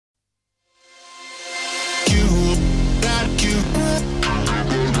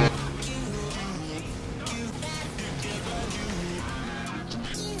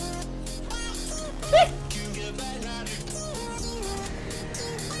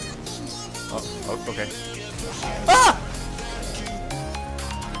Oh, okay. Ah!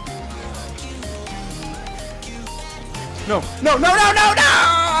 No, no, no, no, no, no!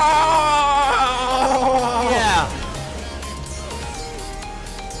 Yeah.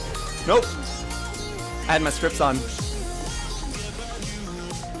 Nope. I had my scripts on.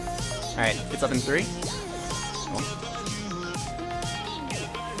 Alright, it's up in 3. Oh.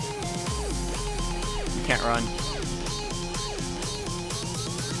 You can't run.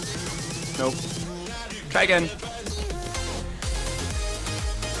 Nope. Try again.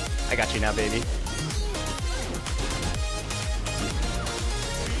 I got you now, baby.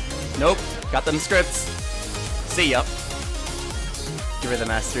 Nope. Got them scripts. See ya. Give her the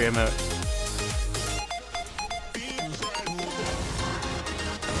mastery emote.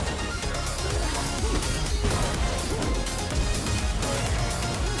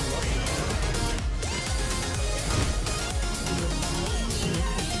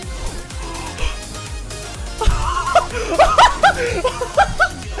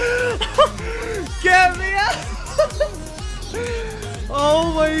 Get me out!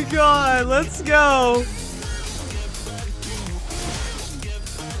 Oh my god, let's go!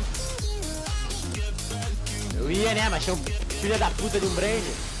 Eu ia, né? Mas tinha um filho da puta de um brand.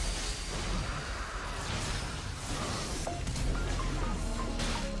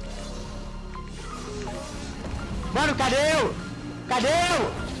 Mano, cadê eu? Cadê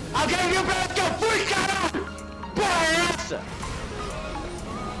eu? Alguém viu pra onde que eu fui, caralho? Porra é essa?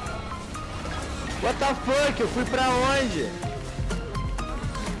 What the fuck? Eu fui pra onde?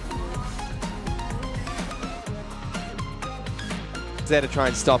 There to try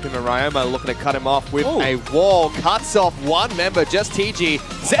and stop him, and Ryoma looking to cut him off with a wall. Cuts off one member, just TG.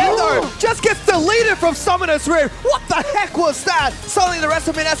 Zendo just gets deleted from Summoner's Room. What the heck was that? Suddenly the rest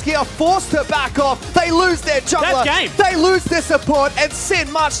of Mineski are forced to back off. They lose their jungler. They lose their support, and Sin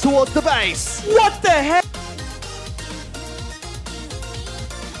march towards the base. What the heck?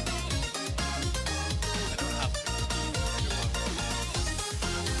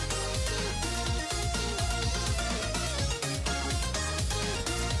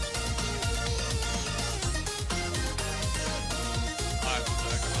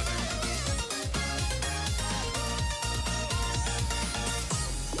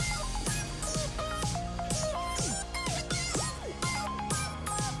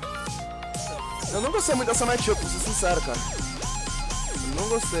 Eu não gostei muito dessa matchup, pra ser sincero, cara. Eu não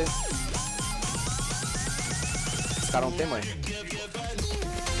gostei. Esse cara não tem mãe.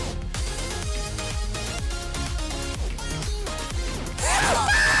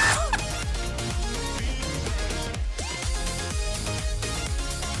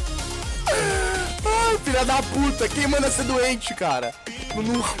 Ai, filha da puta, quem manda ser doente, cara?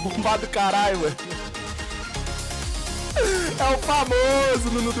 Nunu bombado caralho, mano. É o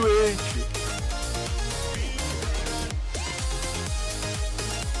famoso Nunu doente.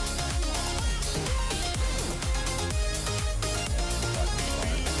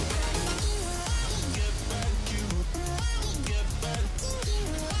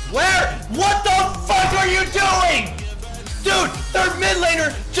 Where? What the fuck are you doing? Dude, their mid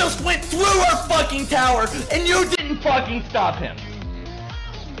laner just went through our fucking tower and you didn't fucking stop him.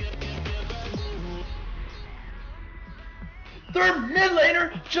 Their mid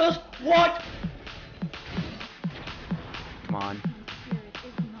laner just walked. Come on.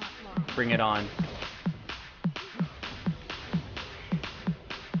 Bring it on.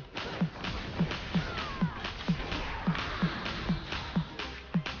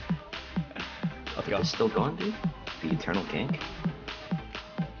 It's still going, dude? The eternal gank?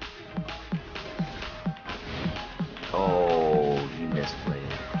 Oh, you misplayed.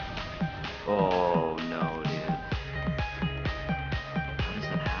 Oh no, dude. How does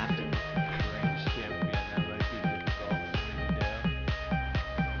that happen?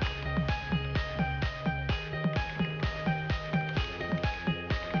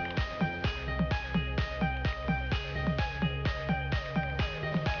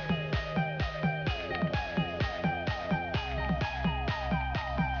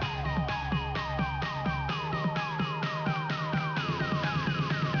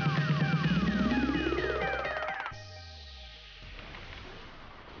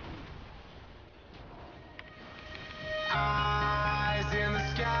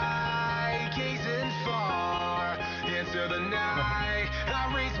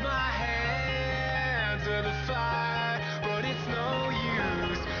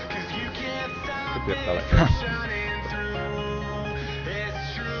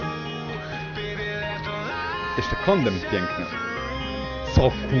 Jeszcze kondem piękny.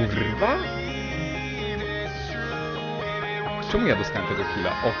 Co kurwa? Czemu ja dostałem tego killa?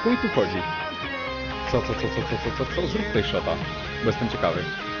 O chuj tu chodzi? Co? Zrób tutaj shota. Bo jestem ciekawy.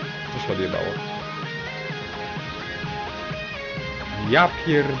 Co się odjebało? Ja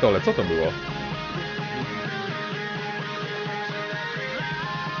pierdolę, co to było?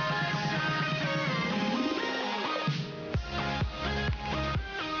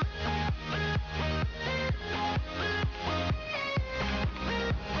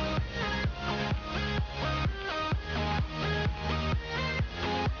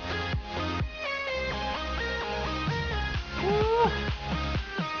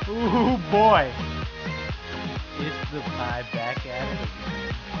 Ooh boy! It's the pie back at it.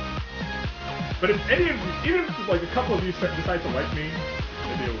 But if any of you, even if like a couple of you decide to like me,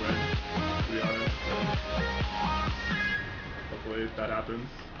 maybe you'll win, to be honest. Hopefully that happens.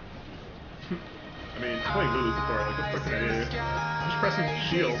 I mean, playing lose for like a freaking idiot. Just pressing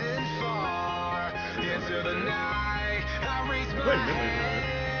shield. I'm playing mid lane, right?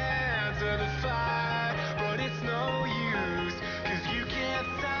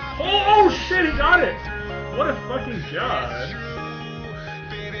 Oh shit, he got it! What a fucking god.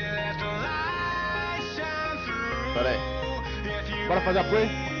 Pera aí. Bora fazer a play?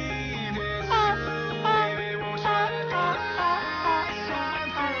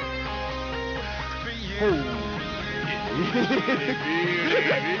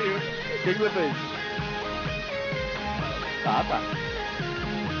 O que você fez? Tá.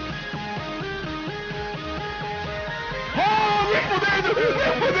 Oh, me fudendo!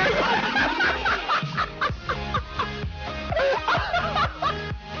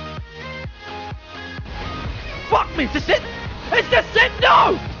 Fuck me! Is this it? Is this it?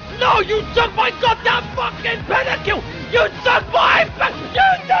 No! No! You took my goddamn fucking pentakill! You took my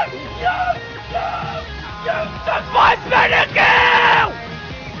You took my pentakill!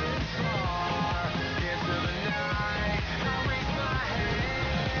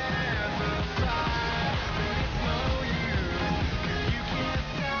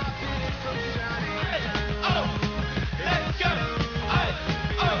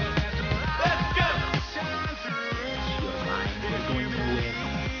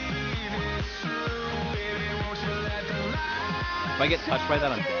 If I get touched by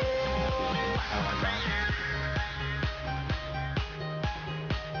that, I'm dead. I don't want that.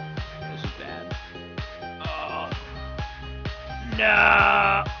 This is bad.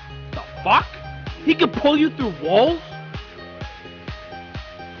 No! The fuck? He can pull you through walls?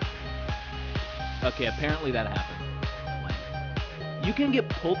 Okay, apparently that happened. You can get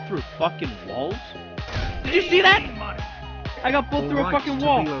pulled through fucking walls? Did you see that? I got pulled through a fucking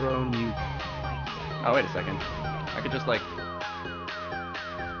wall. Oh, wait a second. I could just like...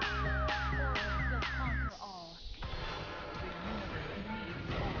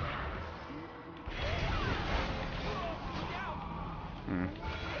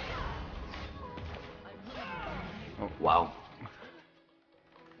 Oh. Wow.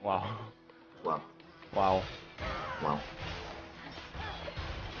 Wow. Wow. Wow. Wow.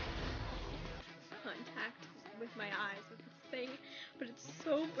 Contact with my eyes with this thing, but it's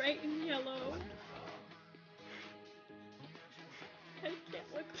so bright and yellow. I can't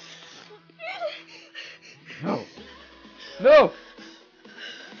look. No! No!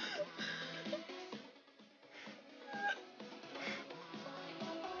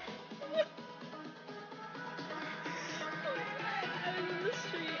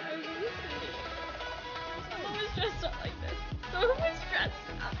 Someone was dressed up like this. Someone was dressed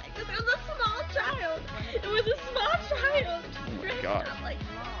up like this. It was a small child. It was a small child. Oh my dressed god. up like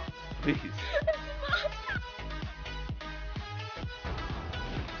Please. a small child.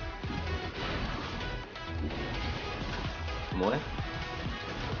 More?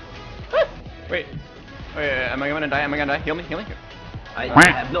 Wait, am I gonna die? Am I gonna die? Heal me, heal me. I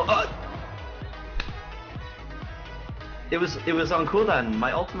have no. It was on cooldown.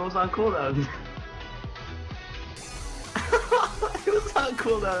 My ultimate was on cooldown. It was on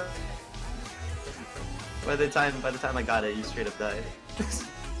cooldown. By the time I got it, you straight up died.